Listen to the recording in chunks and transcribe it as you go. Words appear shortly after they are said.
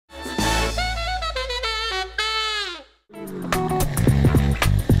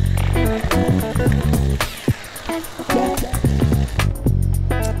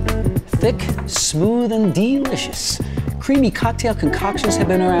thick, smooth, and delicious, creamy cocktail concoctions have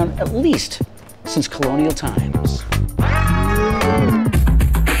been around at least since colonial times.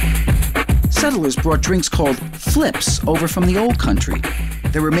 Settlers brought drinks called flips over from the old country.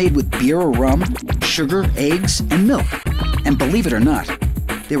 They were made with beer or rum, sugar, eggs, and milk. And believe it or not,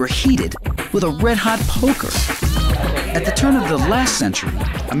 they were heated with a red-hot poker. At the turn of the last century,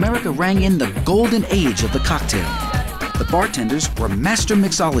 America rang in the golden age of the cocktail. The bartenders were master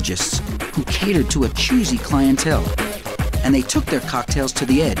mixologists who catered to a choosy clientele. And they took their cocktails to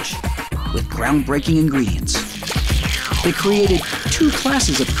the edge with groundbreaking ingredients. They created two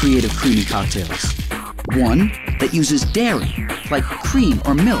classes of creative creamy cocktails. One that uses dairy, like cream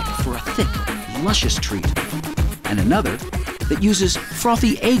or milk, for a thick, luscious treat. And another that uses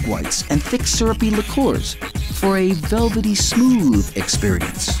frothy egg whites and thick syrupy liqueurs for a velvety smooth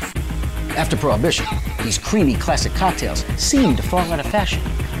experience. After Prohibition, these creamy classic cocktails seemed to fall out of fashion,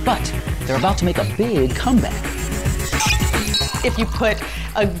 but they're about to make a big comeback. If you put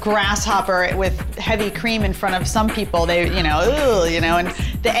a grasshopper with heavy cream in front of some people, they, ugh, and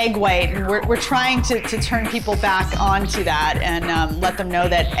the egg white, and we're trying to turn people back onto that and let them know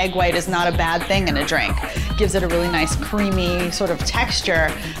that egg white is not a bad thing in a drink. Gives it a really nice creamy sort of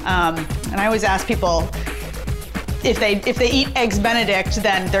texture. And I always ask people, if they eat Eggs Benedict,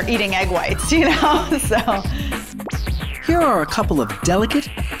 then they're eating egg whites, so. Here are a couple of delicate,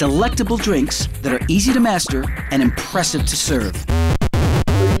 delectable drinks that are easy to master and impressive to serve.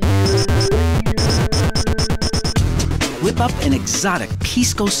 Whip up an exotic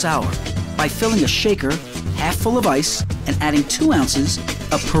pisco sour by filling a shaker half full of ice and adding 2 ounces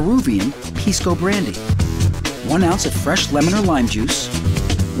of Peruvian pisco brandy, 1 ounce of fresh lemon or lime juice,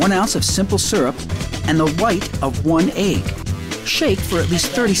 1 ounce of simple syrup, and the white of 1 egg. Shake for at least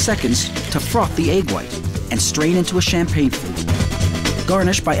 30 seconds to froth the egg white and strain into a champagne flute.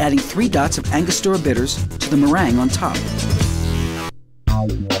 Garnish by adding 3 dots of Angostura bitters to the meringue on top.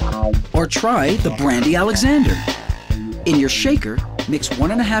 Or try the Brandy Alexander. In your shaker, mix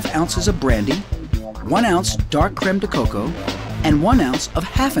 1½ ounces of brandy, 1 ounce dark creme de coco, and 1 ounce of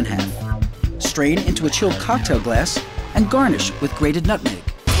half and half. Strain into a chilled cocktail glass and garnish with grated nutmeg.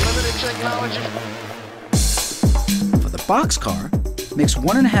 For the boxcar, mix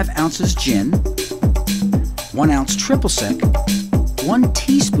 1½ ounces gin, 1 ounce triple sec, 1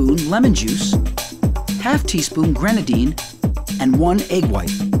 teaspoon lemon juice, ½ teaspoon grenadine, and 1 egg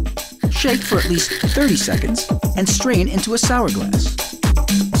white. Shake for at least 30 seconds and strain into a sour glass.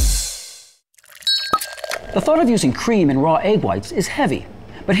 The thought of using cream and raw egg whites is heavy,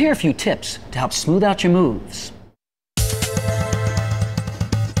 but here are a few tips to help smooth out your moves.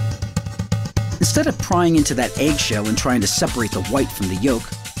 Instead of prying into that eggshell and trying to separate the white from the yolk,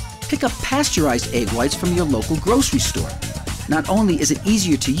 pick up pasteurized egg whites from your local grocery store. Not only is it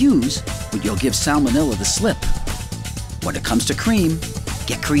easier to use, but you'll give salmonella the slip. When it comes to cream,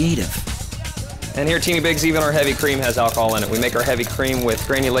 get creative. And here at Teeny Bigs, even our heavy cream has alcohol in it. We make our heavy cream with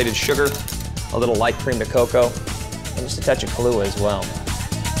granulated sugar, a little light cream de cocoa, and just a touch of Kahlua as well.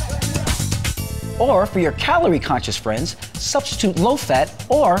 Or for your calorie-conscious friends, substitute low-fat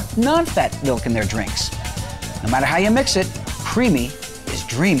or non-fat milk in their drinks. No matter how you mix it, creamy is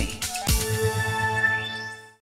dreamy.